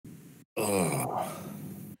Hey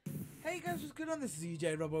guys, what's going on? This is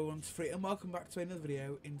EJ Robo13 and welcome back to another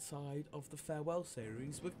video inside of the Farewell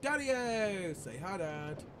series with Daddy-O! Say hi,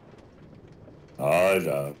 Dad. Hi,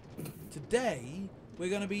 Dad. Today,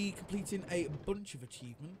 we're going to be completing a bunch of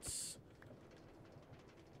achievements.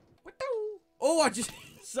 Oh, I just...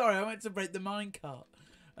 Sorry, I meant to break the minecart.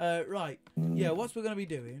 Right. Yeah, what we're going to be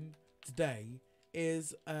doing today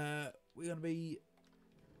is we're going to be...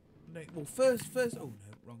 Well, first... Oh, no,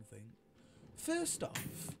 wrong thing. First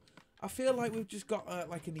off, I feel like we've just got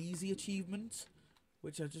like an easy achievement,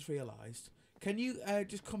 which I just realised. Can you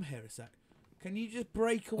just come here a sec? Can you just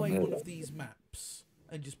break away one of these maps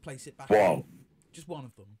and just place it back in? Just one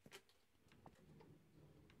of them.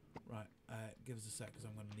 Right, give us a sec because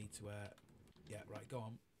I'm going to need to... yeah, right, go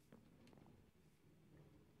on.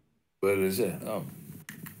 Where is it? Oh.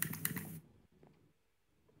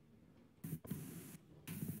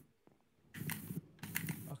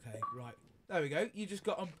 Okay, right. There we go. You just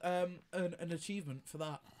got an achievement for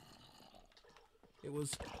that. It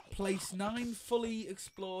was place 9 fully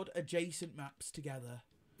explored adjacent maps together.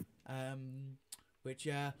 Which,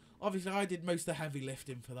 obviously I did most of the heavy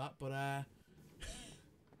lifting for that, but,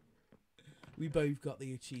 we both got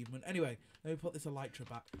the achievement. Anyway, let me put this Elytra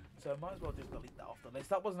back. So I might as well just delete that off the list.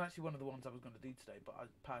 That wasn't actually one of the ones I was going to do today, but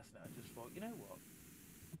personally, I just thought, you know what?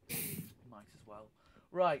 Might as well.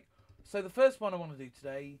 Right, so the first one I want to do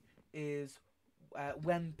today is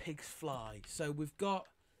When Pigs Fly. So we've got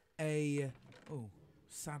a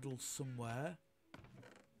saddle somewhere.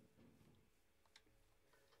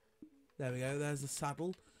 There we go, there's the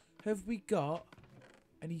saddle. Have we got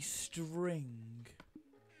any string?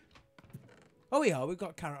 Oh yeah, we've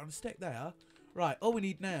got a carrot on a stick there. Right, all we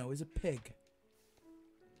need now is a pig.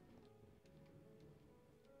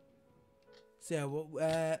 So,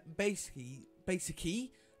 basically,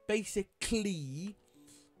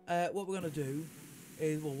 what we're going to do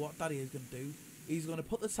is, well, what Daddy is going to do, he's going to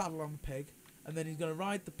put the saddle on the pig, and then he's going to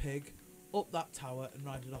ride the pig up that tower and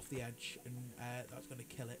ride it off the edge, and that's going to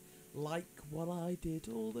kill it. Like what I did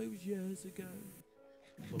all those years ago.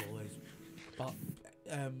 Well, all those, but,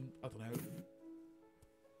 I don't know.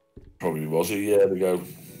 Probably was a year ago.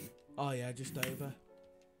 Oh yeah, just over.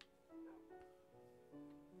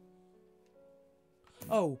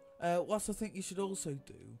 Oh, what I think you should also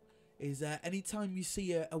do is anytime you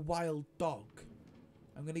see a wild dog,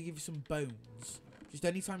 I'm going to give you some bones. Just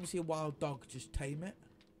anytime you see a wild dog, just tame it.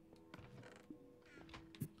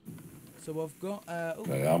 So I've got...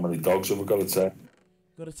 Okay, how many dogs have we got to take?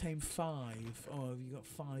 Got to tame 5. Oh, have you got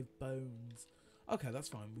 5 bones? Okay, that's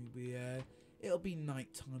fine. It'll be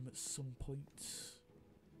night time at some point.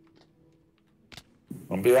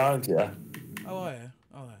 I'm behind you. Oh, yeah.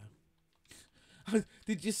 Oh, yeah.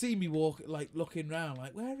 Did you see me walk, like, looking round,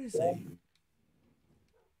 like, where is he?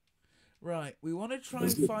 Right, we want to try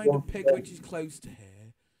and find a pig which is close to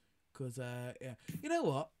here. Because, yeah. You know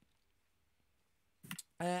what?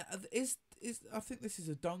 I think this is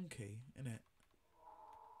a donkey, isn't it?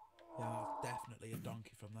 Yeah, definitely a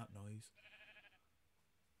donkey from that noise.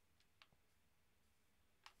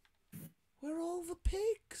 Where are all the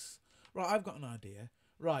pigs? Right, I've got an idea.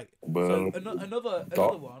 Right, so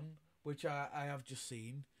another one which I have just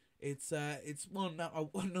seen. It's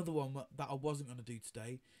another one that I wasn't going to do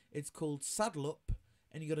today. It's called Saddle Up,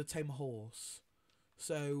 and you got to tame a horse.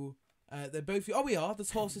 So they're both. Oh, we are. There's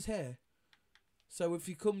horses here. So if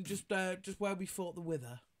you come just where we fought the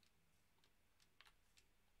Wither,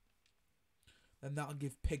 then that'll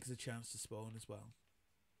give pigs a chance to spawn as well.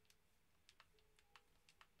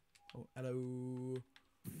 Oh, hello.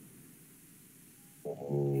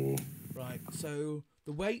 Oh. Right. So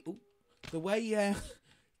the way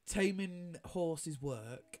taming horses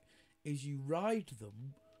work is you ride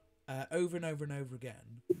them over and over and over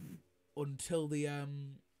again until the it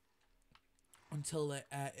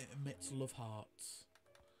emits love hearts.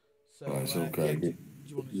 So That's okay. yeah, do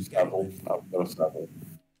you want to just get on it? I've got a saddle.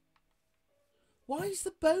 Why is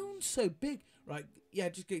the bone so big? Right, yeah,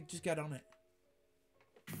 just get on it.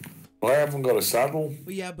 Well, I haven't got a saddle.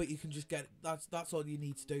 Well, yeah, but you can just get. That's all you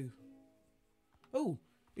need to do. Oh,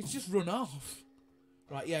 it's just run off.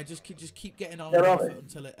 Right, yeah, just keep getting on it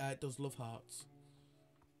until it does love hearts.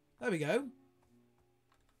 There we go.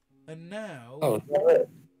 And now. Oh, is that it?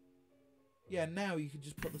 Yeah, now you can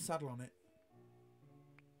just put the saddle on it.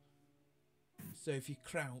 So if you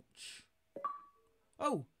crouch.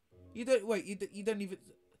 Oh, you don't wait. You don't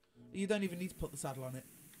even need to put the saddle on it.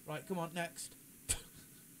 Right, come on, next.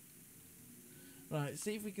 Right,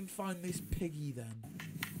 see if we can find this piggy then.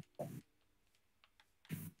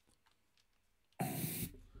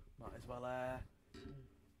 Might as well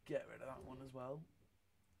get rid of that one as well.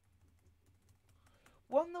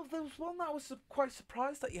 One of there was one that I was quite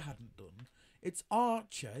surprised that you hadn't done. It's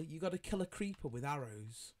Archer. You got to kill a creeper with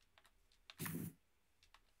arrows.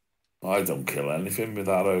 I don't kill anything with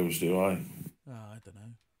arrows, do I? Oh, I don't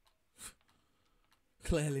know.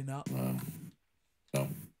 Clearly not. No. No.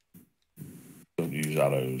 Don't use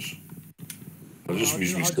arrows. I just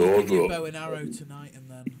use my I'll sword. give you a bow and arrow tonight,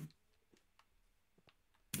 and then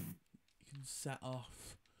you can set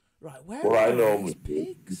off. Right, where Well, I are know these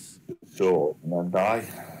pigs? Sword and then die.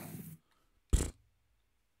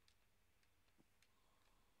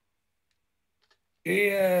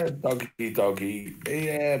 Yeah, doggy, doggy.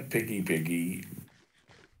 Yeah, piggy, piggy.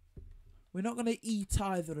 We're not going to eat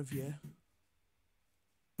either of you.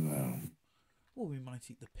 No. Well, we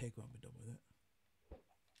might eat the pig when we're done with it.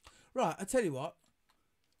 Right, I tell you what.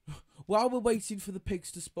 While we're waiting for the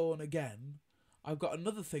pigs to spawn again, I've got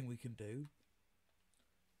another thing we can do.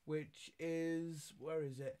 Which is... Where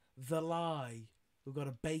is it? The lie. We've got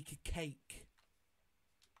to bake a cake.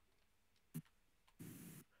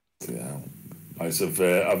 Yeah.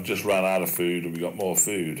 I've just ran out of food. Have we got more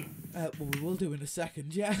food? Well, we will do in a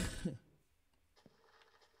second, yeah.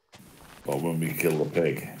 Or when we kill the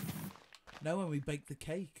pig? No, when we bake the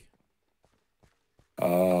cake.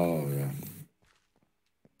 Oh, yeah.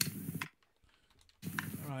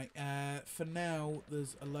 Right, for now,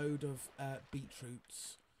 there's a load of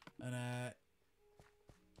beetroots. And,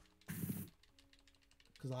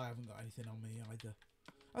 because I haven't got anything on me either.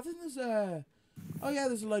 I think there's oh yeah,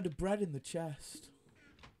 there's a load of bread in the chest.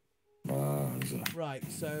 Right,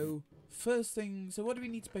 so first thing, so what do we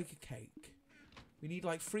need to bake a cake? We need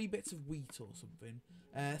like 3 bits of wheat or something.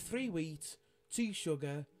 3 wheat, 2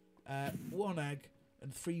 sugar, 1 egg,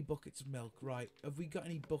 and 3 buckets of milk. Right, have we got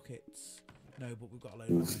any buckets? No, but we've got a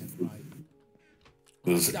load of it. Right.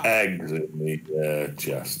 There's eggs in the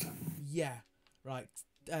chest. Yeah. Right.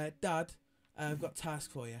 Dad, I've got a task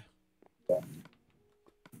for you.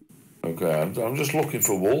 Okay, I'm just looking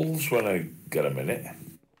for wolves when I get a minute.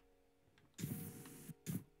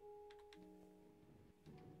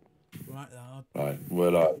 Right, Dad. Right,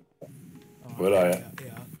 where are you?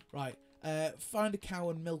 Yeah. Right. Find a cow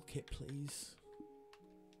and milk it, please.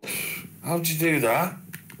 How'd you do that?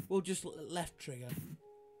 We'll just left trigger.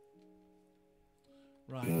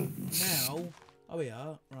 Right. Goodness. Now, oh we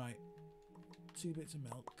are. Right. 2 bits of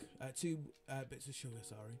milk. 2 bits of sugar,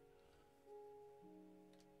 sorry.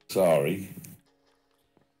 Sorry.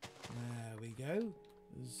 There we go.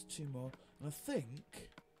 There's 2 more. And I think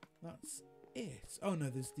that's it. Oh no,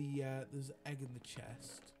 there's the there's egg in the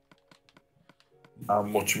chest. How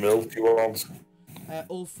much milk you want?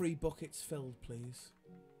 All 3 buckets filled, please.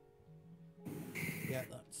 Yeah,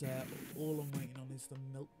 that's all I'm waiting on is the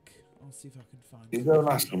milk. I'll see if I can find You it. don't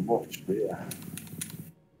ask for much, do you?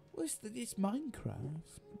 Well, it's Minecraft,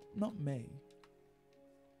 not me.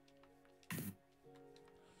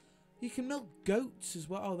 You can milk goats as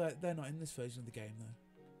well. Oh, they're not in this version of the game, though.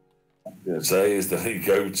 Yeah, say is that you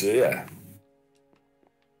go to, yeah.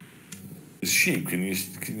 Sheep, can you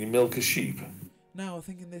milk a sheep? No, I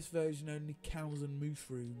think in this version only cows and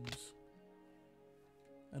mushrooms.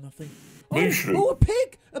 And I think... Mushroom? Oh, a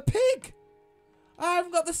pig! A pig! I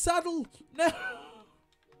haven't got the saddle! No!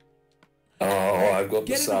 Oh, I've got Get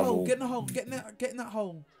the in saddle. the hole, get in the hole, get in that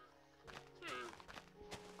hole.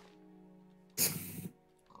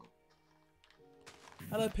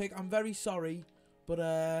 Hello, pig. I'm very sorry,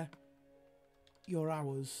 but you're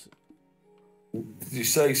ours. Did you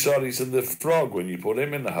say sorry to the frog when you put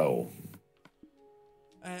him in the hole?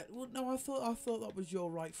 Well, no, I thought that was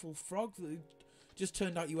your rightful frog. That just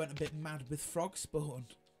turned out you went a bit mad with frog spawn.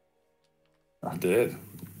 I did.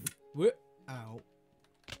 Ow.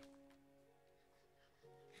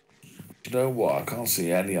 You know what? I can't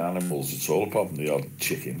see any animals at all apart from the odd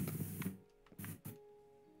chicken.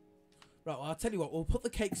 Right, well, I'll tell you what. We'll put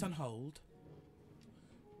the cakes on hold.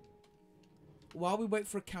 While we wait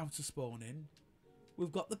for a cow to spawn in,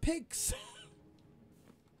 we've got the pigs.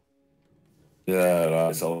 Yeah,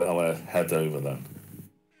 right. So I'll head over then.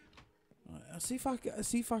 Right, I'll see if I've got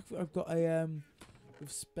a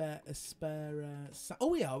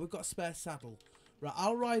oh yeah, we've got a spare saddle. Right,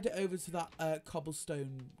 I'll ride it over to that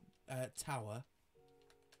cobblestone tower.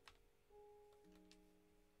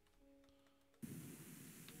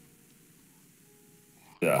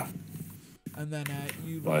 Yeah. And then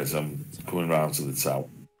you ride Right, over so to I'm the tower. coming round to the tower.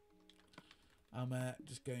 I'm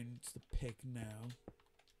just going to the pig now.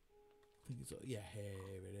 I think it's yeah, here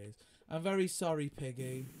it is. I'm very sorry,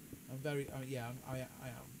 Piggy. I'm very yeah, I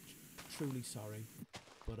am truly sorry,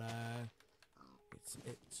 but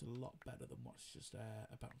it's a lot better than what's just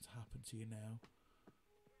about to happen to you now.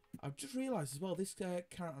 I've just realised as well, this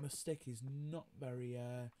carrot on a stick is not very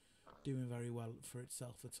doing very well for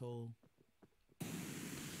itself at all.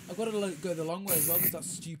 I've got to go the long way as well because that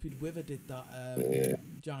stupid wither did that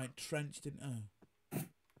giant trench, didn't I?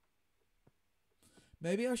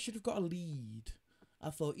 Maybe I should have got a lead. I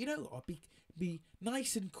thought, you know what, be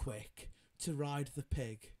nice and quick to ride the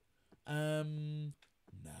pig. No,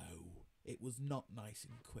 it was not nice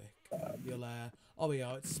and quick. You'll oh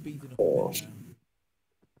yeah, it's speeding up a bit now.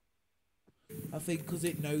 I think because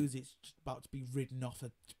it knows it's about to be ridden off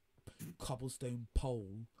a cobblestone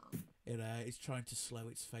pole, it's trying to slow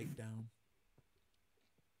its fate down.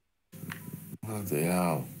 Bloody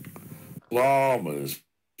hell. Llamas,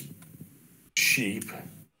 sheep,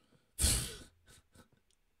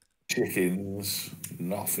 chickens,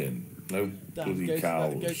 nothing. No bloody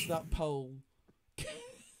cows. Go to that pole.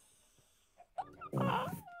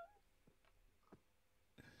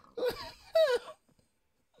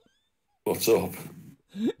 What's up?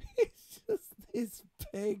 It's just this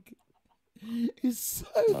pig is so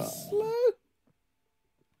slow.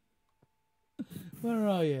 Where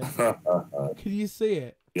are you? Can you see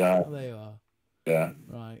it? Yeah. Oh, there you are. Yeah.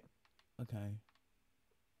 Right. Okay.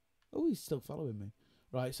 Oh, he's still following me.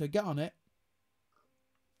 Right, so get on it.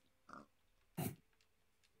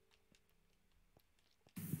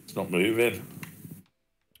 It's not moving.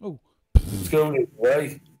 Oh. It's going this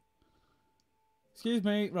way. Excuse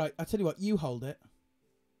me. Right, I tell you what, you hold it.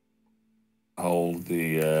 Hold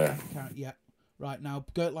the Yeah. Right, now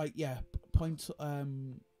go like point see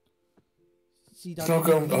down. It's not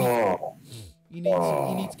going. You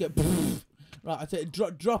need to get right, I tell you,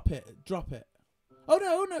 drop it. Oh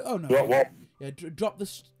no. Drop what? Yeah, drop the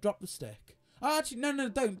stick. Oh, actually no,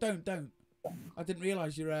 don't. I didn't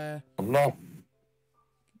realise you're I'm not.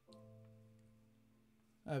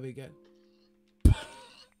 There we go.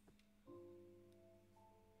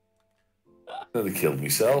 Nearly killed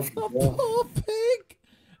myself. Oh, poor pig.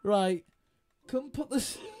 Right. Come put the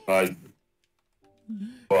Right.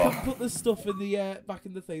 put the stuff in the back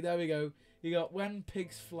in the thing. There we go. You got when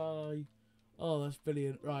pigs fly. Oh, that's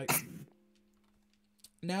brilliant. Right.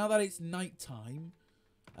 Now that it's night time,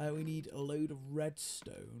 we need a load of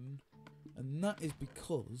redstone, and that is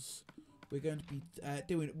because we're going to be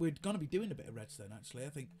doing a bit of redstone actually. I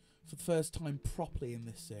think for the first time properly in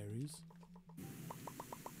this series.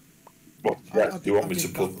 What? Yeah. Do you want me to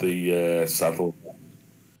put the saddle?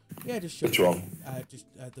 Yeah, just which one? Just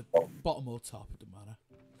the bottom or top. It doesn't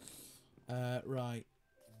matter. Right.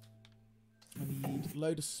 I need a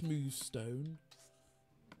load of smooth stone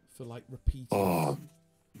for like repeaters. Oh.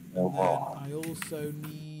 And then I also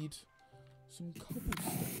need some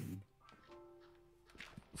cobblestone.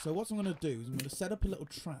 So what I'm going to do is I'm going to set up a little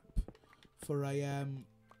trap for a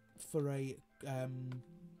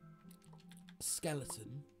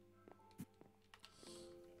skeleton.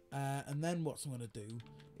 And then what I'm going to do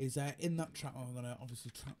is in that trap I'm going to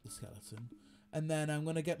obviously trap the skeleton, and then I'm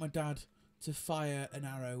going to get my dad to fire an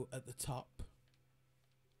arrow at the top.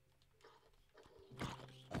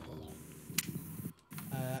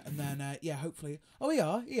 And then yeah, hopefully. Oh,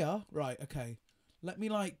 yeah. Right, okay. Let me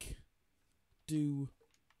like do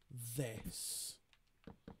this.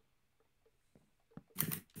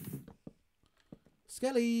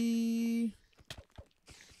 Skelly.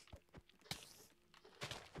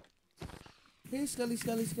 Here, Skelly.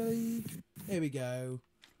 Here we go.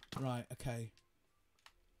 Right, okay.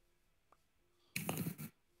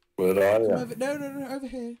 Where are you? No, over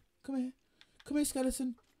here. Come here,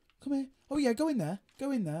 skeleton. Come here. Oh yeah, go in there.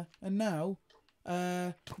 And now,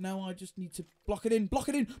 now I just need to block it in. Block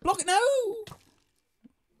it. No.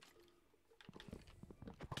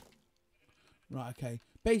 Right, okay.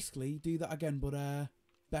 Basically, do that again, but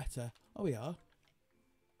better. Oh, we are.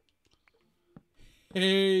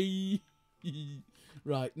 Hey.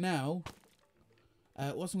 Right, now,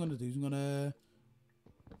 what I'm going to do is I'm going to...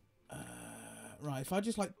 right, if I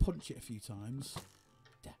just, like, punch it a few times...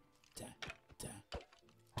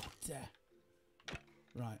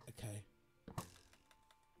 Right, okay.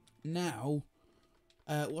 Now,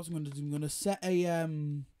 what I'm going to do, I'm going to set a...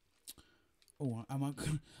 Oh, I'm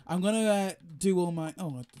going to do all my...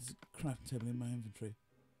 Oh, there's a crafting table in my inventory.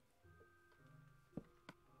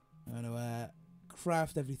 I'm going to...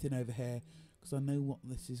 craft everything over here because I know what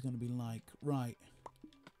this is going to be like. Right.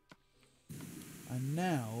 And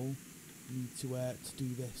now need to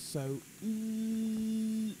do this. So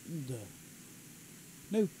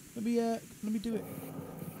no, let me do it.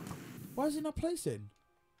 Why is it not placing?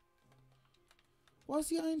 Why is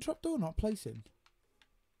the iron trapdoor not placing?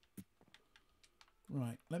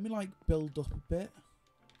 Right, let me like build up a bit.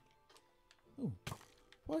 Oh,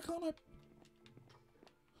 why can't I?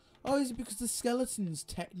 Oh, is it because the skeleton's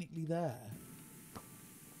technically there?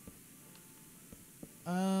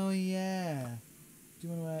 Oh, yeah. Do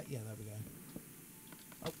you want to... yeah, there we go.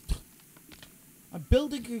 Oh. I'm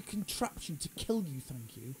building a contraption to kill you,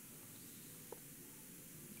 thank you.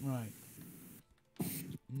 Right.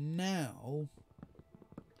 Now...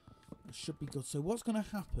 that should be good. So what's going to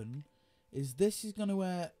happen is this is going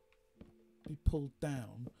to be pulled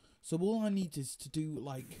down. So all I need is to do,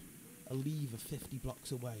 like, a lever 50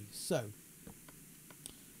 blocks away. So...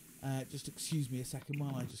 just excuse me a second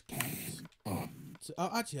while I just count. So,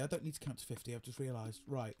 oh, actually, I don't need to count to 50. I've just realised.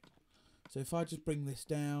 Right. So if I just bring this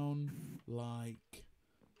down like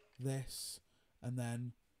this, and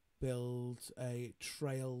then build a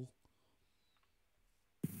trail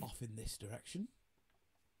off in this direction,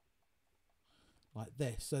 like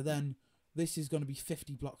this. So then this is going to be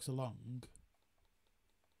 50 blocks along.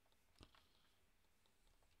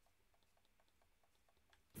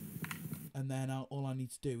 And then all I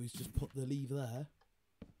need to do is just put the lever there.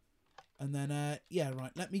 And then, yeah,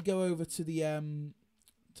 right. Let me go over to the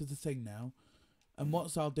thing now. And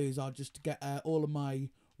what I'll do is I'll just get all of my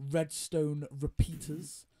redstone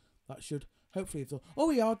repeaters. That should hopefully...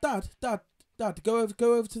 oh, yeah, Dad, go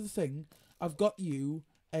over to the thing. I've got you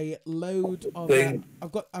a load of...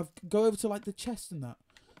 go over to, like, the chest and that.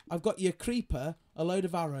 I've got you a creeper, a load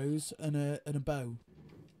of arrows, and a bow.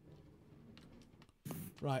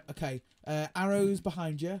 Right, okay. Arrows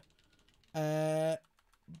behind you.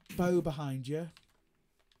 Bow behind you.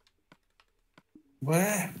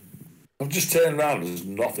 Where? I've just turned around. There's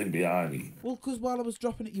nothing behind me. Well, because while I was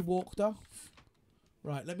dropping it, you walked off.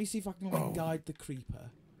 Right, let me see if I can like guide the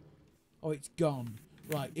creeper. Oh, it's gone.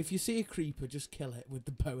 Right, if you see a creeper, just kill it with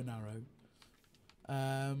the bow and arrow.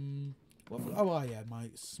 Oh, yeah,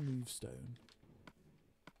 my smooth stone.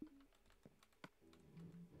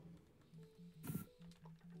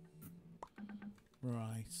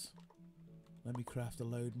 Right. Let me craft a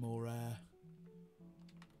load more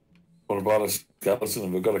What about a skeleton?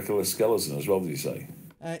 Have we got to kill a skeleton as well, did you say?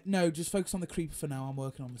 No, just focus on the creeper for now. I'm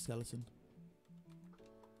working on the skeleton.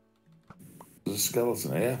 There's a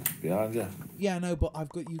skeleton here behind you. Yeah, no, but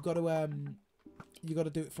you've got to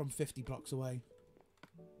do it from 50 blocks away.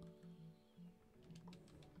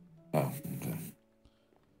 Oh, okay.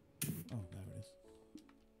 Oh, there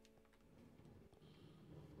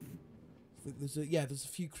it is. There's a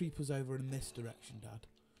few creepers over in this direction, Dad.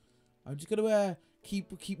 I'm just gonna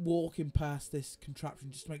keep walking past this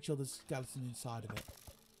contraption just to make sure there's a skeleton inside of it.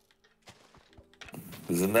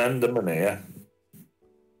 There's an enderman here.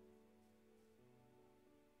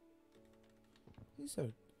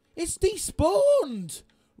 It's despawned!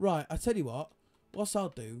 Right, I tell you what I'll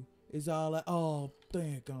do is I'll... oh,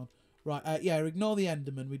 dear God. Right, yeah, ignore the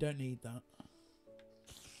enderman. We don't need that.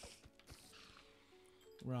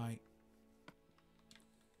 Right.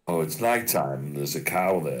 Oh, it's night time and there's a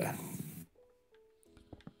cow there.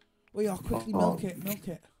 Well, yeah, quickly milk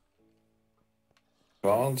it. Go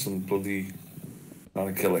on, some bloody...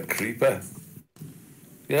 trying to kill a creeper.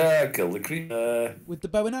 Yeah, kill the creeper. With the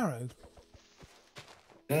bow and arrow?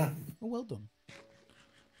 Yeah. Oh, well done.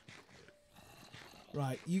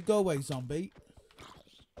 Right, you go away, zombie.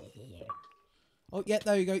 Oh, yeah,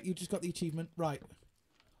 there you go. You just got the achievement. Right.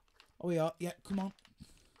 Oh, we are. Yeah, come on.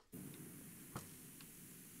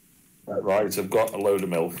 Right, I've got a load of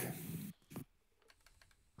milk.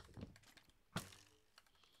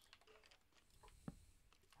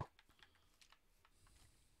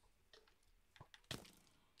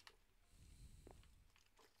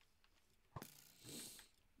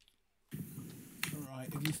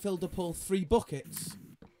 Right, have you filled up all 3 buckets?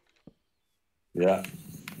 Yeah.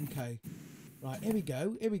 Okay. Right, here we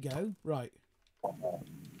go. Right.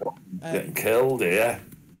 Getting killed here.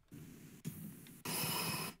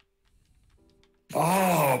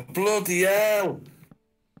 Oh, bloody hell!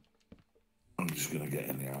 I'm just going to get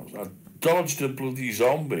in the house. I dodged a bloody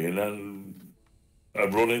zombie and then I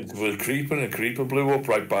run into a creeper and a creeper blew up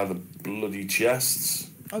right by the bloody chests.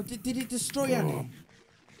 Oh, did it destroy any?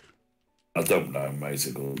 I don't know, mate.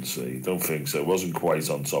 I couldn't see. Don't think so. It wasn't quite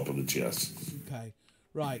on top of the chest. Okay.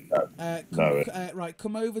 Right. No. Right,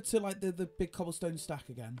 come over to like the big cobblestone stack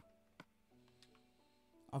again.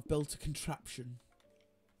 I've built a contraption.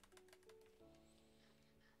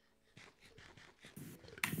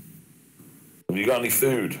 Have you got any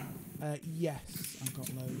food? Yes, I've got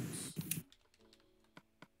loads.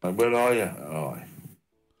 Where are you? Oh.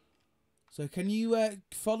 So can you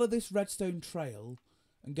follow this redstone trail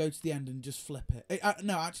and go to the end and just flip it?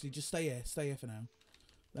 No, actually, just stay here. Stay here for now.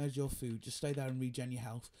 There's your food. Just stay there and regen your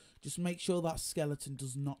health. Just make sure that skeleton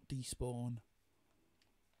does not despawn.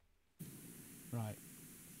 Right.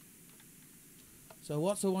 So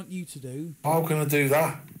what I want you to do How can I do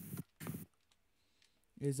that?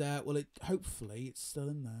 is, well, hopefully it's still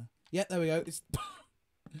in there. Yeah, there we go. It's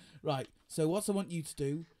right. So what I want you to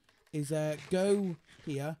do is go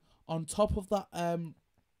here on top of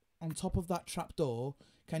that trapdoor.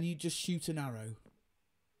 Can you just shoot an arrow?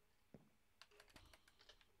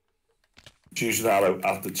 Choose an arrow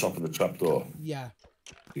at the top of the trapdoor. Yeah.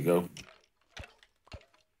 There you go.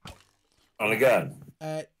 And again.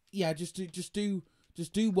 Yeah.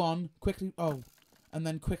 Just do one quickly. Oh, and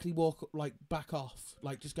then quickly walk like back off.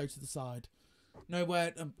 Like just go to the side. No,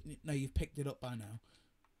 no, you've picked it up by now.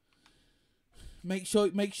 Make sure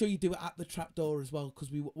you do it at the trapdoor as well, because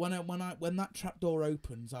when that trapdoor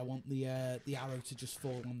opens, I want the arrow to just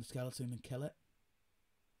fall on the skeleton and kill it.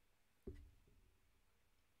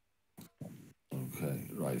 Okay,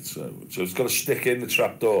 right. So it's got to stick in the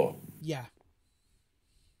trapdoor. Yeah.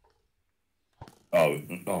 Oh.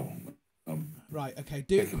 Right. Okay.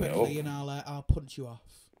 Do it quickly, and I'll punch you off.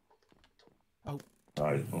 Oh.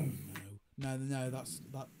 Right. No. That's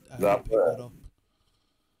that. That pick that up.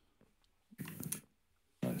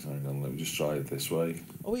 Right, hang on. Let me just try it this way.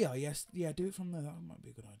 Oh yeah. Yes. Yeah. Do it from there. That might be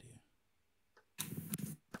a good idea.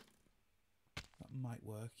 That might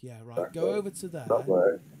work. Yeah. Right. Go over to there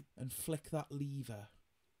and flick that lever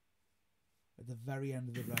at the very end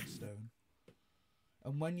of the redstone.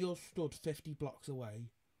 And when you're stood 50 blocks away,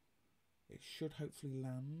 it should hopefully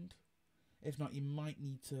land. If not, you might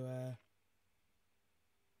need to.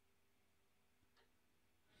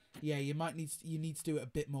 Yeah, you need to do it a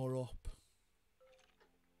bit more up.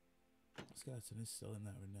 The skeleton is still in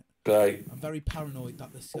there, isn't it? Okay. I'm very paranoid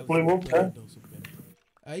that the skeleton will burned or something.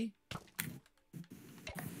 Eh?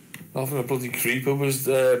 Nothing. A bloody creeper was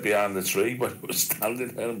there behind the tree when it was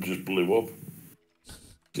standing there and just blew up.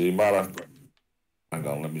 So you might have to... Hang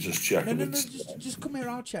on, let me just check. No, just come here.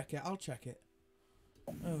 I'll check it. Oh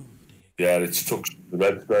dear. Yeah, it's took the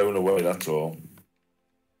redstone away. That's all.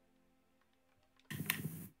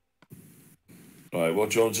 Right, what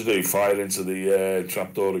do you want to do? Fire into the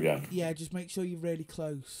trapdoor again? Yeah, just make sure you're really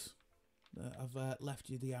close. I've left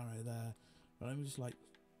you the arrow there. Right, let me just like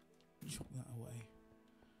chop that away.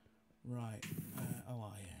 Right. Oh,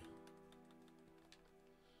 are you?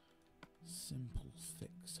 Simple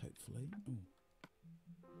fix, hopefully. Ooh.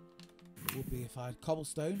 It would be if I had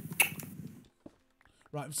cobblestone.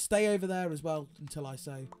 Right, stay over there as well until I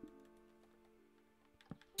say.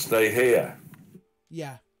 Stay here?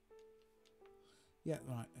 Yeah. Yeah,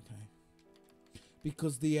 right, okay.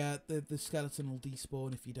 Because the skeleton will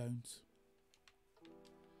despawn if you don't.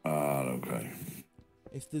 Ah, okay.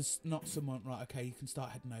 If there's not someone... Right, okay, you can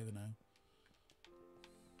start heading over now.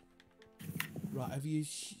 Right, have you...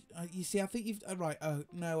 you see, I think you've... right, oh,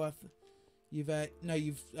 no,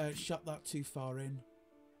 you've shot that too far in.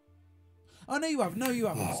 Oh, no, you have. No, you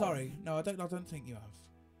haven't. Sorry. No, I don't think you have.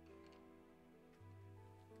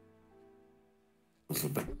 That's the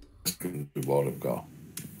best reward I've got.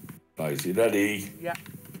 Right, you ready? Yeah.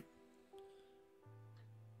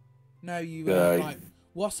 No, you... Okay. right,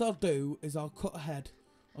 what I'll do is I'll cut ahead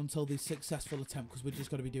until the successful attempt, because we're just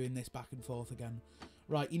going to be doing this back and forth again.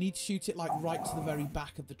 Right, you need to shoot it like right to the very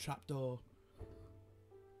back of the trapdoor.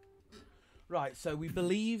 Right, so we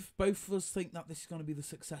believe, both of us think that this is going to be the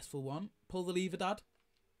successful one. Pull the lever, Dad.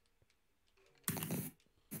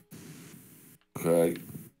 Okay.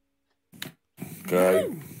 Okay.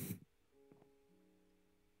 No!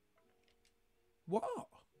 What?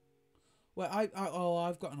 Well,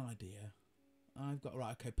 I've got an idea.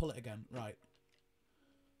 Right, okay, pull it again. Right.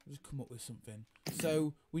 I'll just come up with something.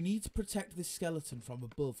 So, we need to protect this skeleton from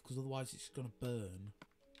above, because otherwise it's going to burn.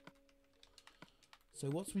 So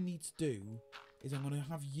what we need to do is I'm going to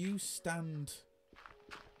have you stand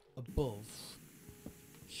above,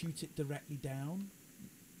 shoot it directly down.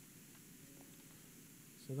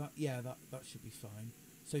 So that, yeah, that should be fine.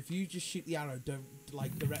 So if you just shoot the arrow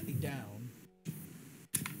like directly down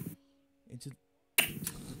into...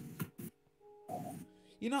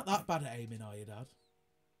 You're not that bad at aiming, are you, Dad?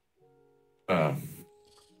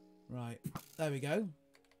 Right, there we go.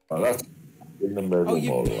 Well, that's in the middle,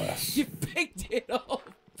 more or less. You picked it up.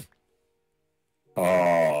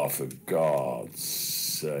 Oh, for God's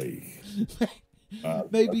sake!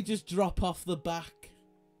 Maybe just drop off the back.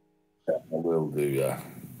 Yeah, I will do, yeah.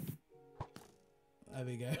 There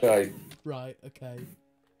we go. Okay. Right, okay.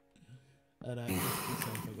 And just be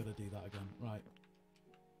safe, I'm gonna do that again. Right.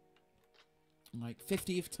 Like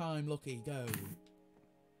 50th time, Lucky, go.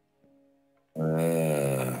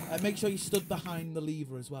 Make sure you stood behind the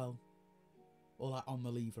lever as well. Or like on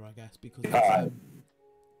the lever, I guess, because it's,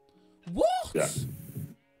 what? Yeah.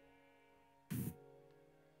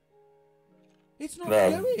 It's not No.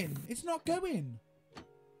 going. It's not going.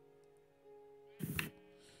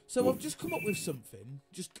 So I've just come up with something,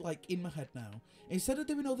 just like in my head now. Instead of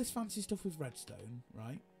doing all this fancy stuff with redstone,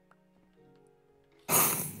 right?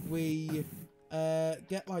 We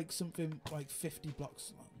get like something like 50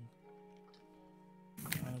 blocks long.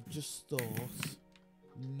 I've just thought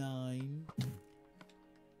 9.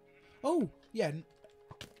 Oh, yeah.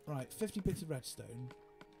 Right, 50 bits of redstone.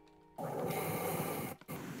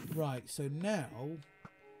 Right, so now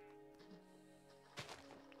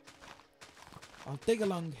I'll dig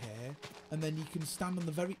along here, and then you can stand on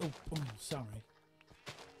the very... Oh, sorry.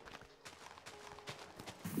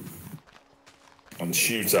 And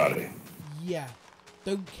shoot at it. Yeah.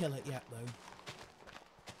 Don't kill it yet, though.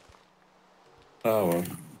 Oh, well.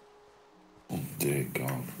 Oh, dear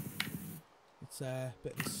God. It's a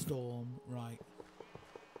bit of a storm. Right.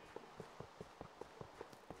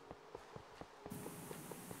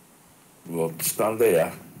 Well, stand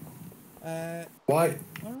there. Why?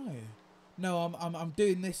 Alright. No, I'm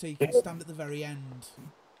doing this so you can stand at the very end,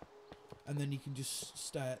 and then you can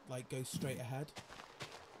just go straight ahead.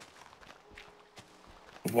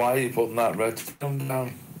 Why are you putting that redstone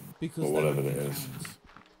down? Because or whatever it is.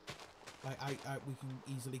 Count. Like we can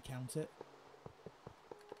easily count it.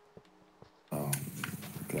 Oh,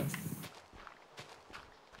 okay.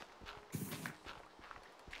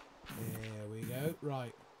 There we go.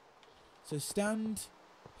 Right. So stand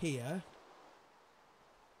here.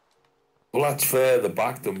 Well, that's further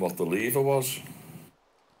back than what the lever was.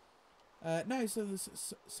 No, so the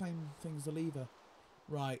same thing as the lever.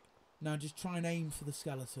 Right. Now just try and aim for the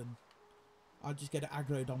skeleton. I'll just get it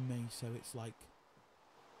aggroed on me, so it's like...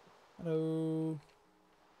 Hello.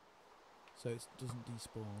 So it doesn't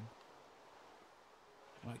despawn.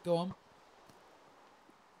 Right, go on.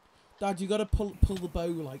 Dad, you got to pull the bow,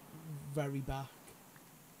 like, very back.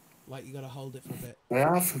 Like, you got to hold it for a bit. I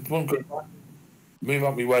have. It won't go back. Move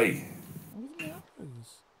out my way. Oh, look at the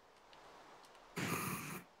arrows.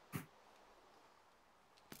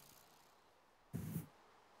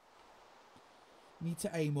 Need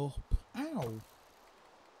to aim up. Ow.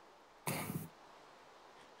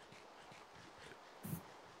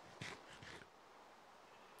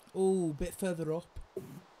 Oh, a bit further up.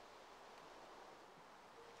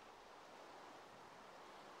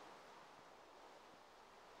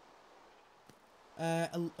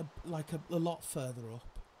 A lot further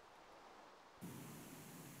up.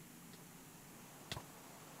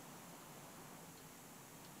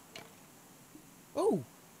 Oh,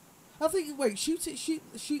 I think. Wait, shoot it.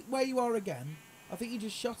 Shoot where you are again. I think you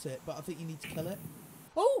just shot it, but I think you need to kill it.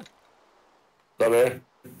 Oh. Sorry.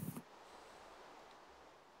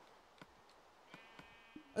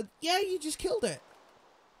 Yeah, you just killed it.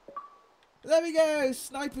 There we go,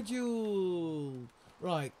 sniper duel.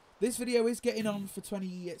 Right, this video is getting on for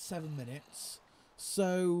 27 minutes.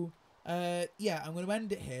 So, yeah, I'm going to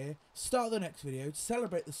end it here. Start the next video to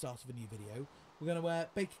celebrate the start of a new video. We're going to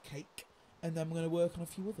bake a cake, and then we're going to work on a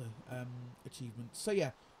few other achievements. So,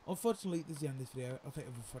 yeah, unfortunately, this is the end of this video. I'll thank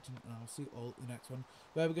you for watching, and I'll see you all in the next one,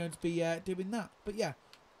 where we're going to be doing that. But, yeah,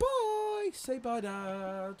 bye. Say bye,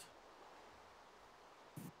 Dad.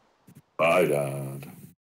 Bye, Dad.